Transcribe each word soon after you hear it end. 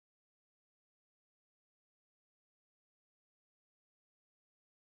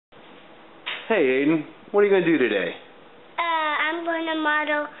Hey Aiden, what are you going to do today? I'm going to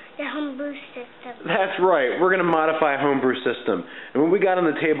model the homebrew system. That's right, we're going to modify a homebrew system. And what we got on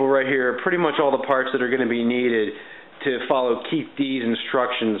the table right here are pretty much all the parts that are going to be needed to follow Keith D's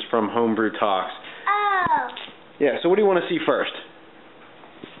instructions from Homebrew Talks. Oh! Yeah, so what do you want to see first?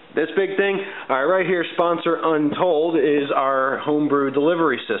 This big thing? Alright, right here, sponsor Untold, is our homebrew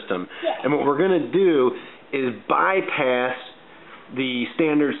delivery system. Yes. And what we're going to do is bypass the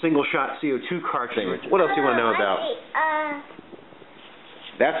standard single-shot CO2 cartridge. What else do you want to know about?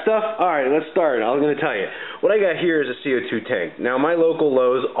 That stuff? Alright, let's start. I'm going to tell you. What I got here is a CO2 tank. Now, my local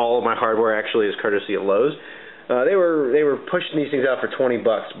Lowe's, all of my hardware actually is courtesy of Lowe's. They were pushing these things out for $20,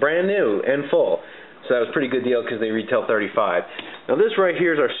 brand new and full. So that was a pretty good deal because they retail $35. Now this right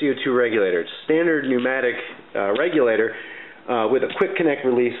here is our CO2 regulator. It's a standard pneumatic regulator with a quick connect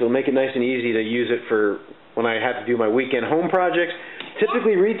release. It'll make it nice and easy to use it for when I have to do my weekend home projects.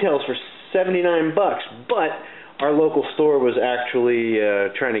 Typically retails for $79, but our local store was actually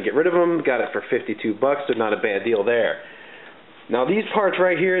trying to get rid of them. Got it for $52, so not a bad deal there. Now these parts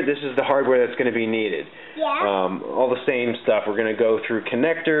right here, this is the hardware that's going to be needed. Yeah. All the same stuff. We're going to go through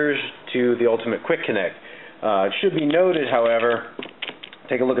connectors to the ultimate quick connect. It should be noted, however,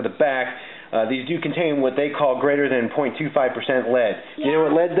 take a look at the back, these do contain what they call greater than 0.25% lead. Yeah. You know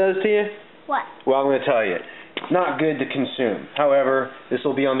what lead does to you? What? Well, I'm going to tell you. It's not good to consume. However, this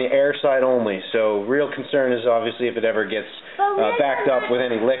will be on the air side only, so real concern is obviously if it ever gets backed up with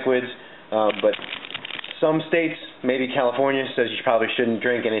any liquids. But some states, maybe California, says you probably shouldn't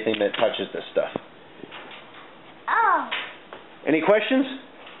drink anything that touches this stuff. Oh. Any questions?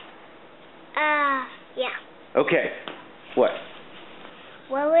 Yeah. Okay. What?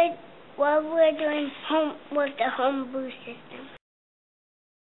 What we're doing with the homebrew system?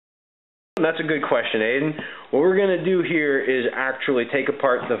 That's a good question, Aiden. What we're going to do here is actually take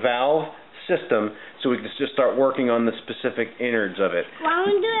apart the valve system so we can just start working on the specific innards of it. Why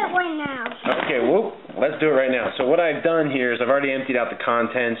don't we do it right now? Okay, well, let's do it right now. So what I've done here is I've already emptied out the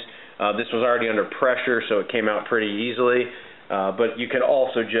contents. This was already under pressure, so it came out pretty easily. But you can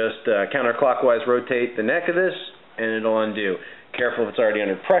also just counterclockwise rotate the neck of this, and it'll undo. Careful if it's already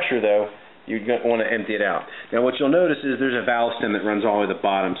under pressure, though. You want to empty it out. Now what you'll notice is there's a valve stem that runs all the way to the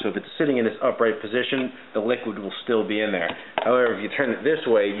bottom, so if it's sitting in this upright position, the liquid will still be in there. However, if you turn it this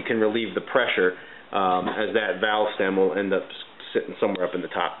way, you can relieve the pressure as that valve stem will end up sitting somewhere up in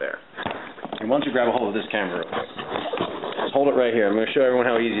the top there. And once you grab a hold of this camera, just hold it right here. I'm going to show everyone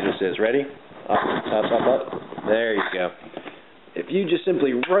how easy this is. Ready? Up, up, up, up. There you go. If you just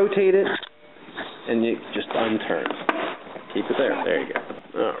simply rotate it, and you just unturn. Keep it there. There you go.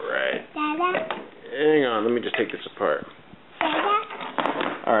 Alright. Hang on, let me just take this apart.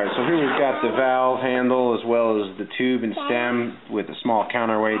 Alright, so here we've got the valve handle as well as the tube and stem with a small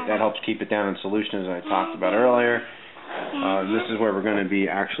counterweight. That helps keep it down in solution, as I talked about earlier. This is where we're going to be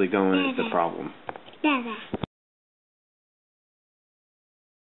actually going is the problem.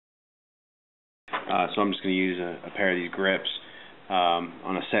 So I'm just going to use a pair of these grips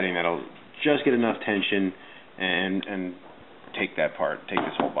on a setting that'll just get enough tension and take that part, take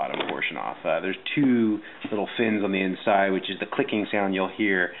this whole bottom portion off. There's two little fins on the inside, which is the clicking sound you'll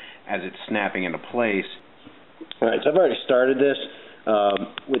hear as it's snapping into place. Alright, so I've already started this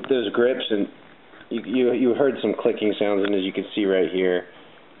with those grips, and you heard some clicking sounds, and as you can see right here,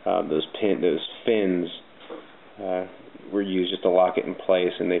 those fins were used just to lock it in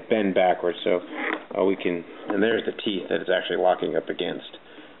place, and they bend backwards, so we can, and there's the teeth that it's actually locking up against.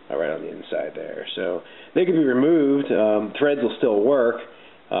 Right on the inside there. So they can be removed. Threads will still work.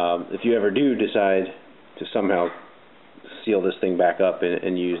 If you ever do decide to somehow seal this thing back up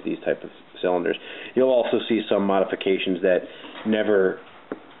and use these type of cylinders. You'll also see some modifications that never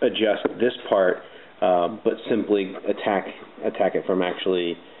adjust this part, but simply attack it from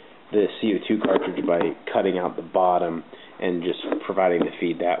actually the CO2 cartridge by cutting out the bottom and just providing the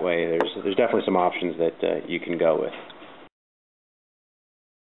feed that way. There's definitely some options that you can go with.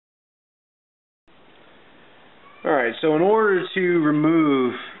 Alright, so in order to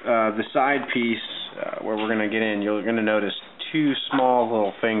remove the side piece where we're going to get in, you're going to notice two small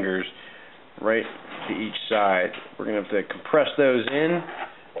little fingers right to each side. We're going to have to compress those in,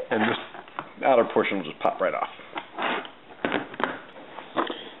 and this outer portion will just pop right off.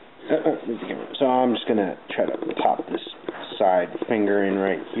 So I'm just going to try to pop this side finger in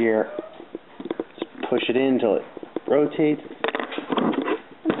right here. Just push it in until it rotates.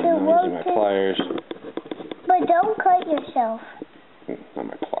 I'm using my pliers. But don't cut yourself. Not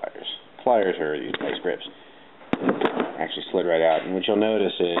my pliers. Pliers are these nice grips. Actually slid right out. And what you'll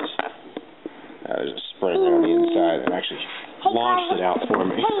notice is there's a spring on the inside that actually launched it out for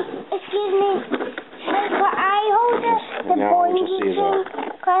me. Hey, excuse me. Hey, can I hold the Now what you'll see is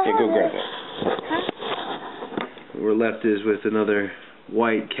okay, go grab it. What we're left is with another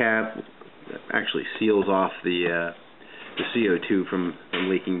white cap that actually seals off the CO2 from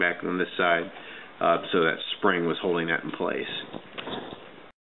leaking back on this side, so that spring was holding that in place.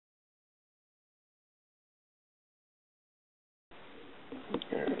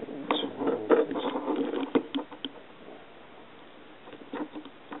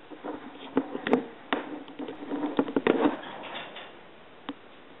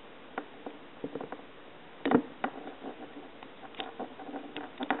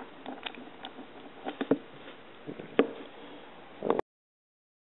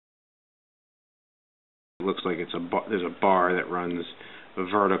 It looks like it's there's a bar that runs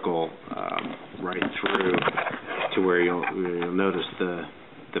vertical right through to where you'll notice the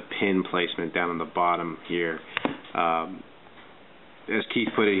pin placement down on the bottom here. As Keith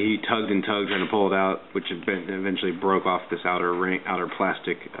put it, he tugged and tugged trying to pull it out, which eventually broke off this outer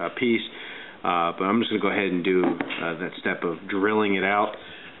plastic piece. But I'm just going to go ahead and do that step of drilling it out.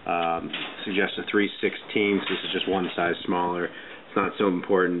 Suggest a 3/16. This is just one size smaller. It's not so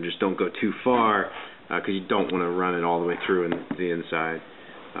important. Just don't go too far, because you don't want to run it all the way through in the inside.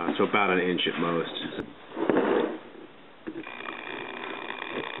 So about an inch at most.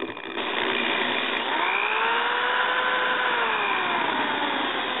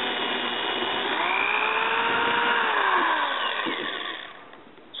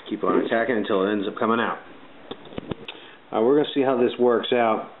 Just keep on attacking until it ends up coming out. We're going to see how this works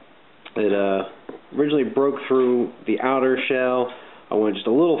out. It originally broke through the outer shell. I went just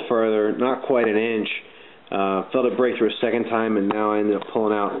a little further, not quite an inch. Felt it break through a second time, and now I ended up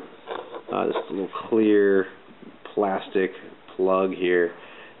pulling out this little clear plastic plug here.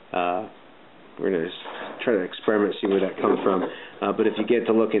 We're going to try to experiment, see where that comes from. But if you get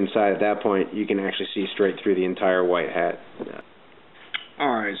to look inside at that point, you can actually see straight through the entire white hat.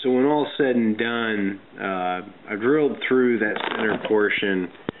 Alright, so when all's said and done, I drilled through that center portion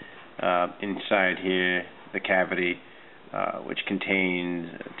inside here, the cavity, which contains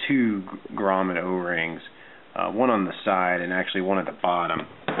 2 grommet O-rings, one on the side and actually one at the bottom.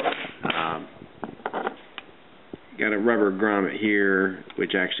 Got a rubber grommet here,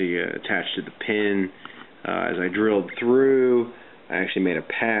 which actually attached to the pin. As I drilled through, I actually made a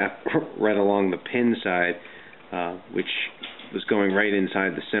path right along the pin side, which was going right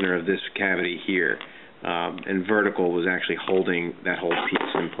inside the center of this cavity here. And vertical was actually holding that whole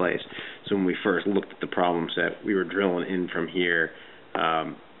piece in place. So when we first looked at the problem set, we were drilling in from here,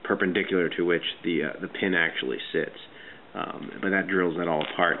 perpendicular to which the pin actually sits. But that drills that all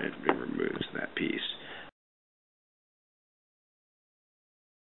apart and it removes that piece.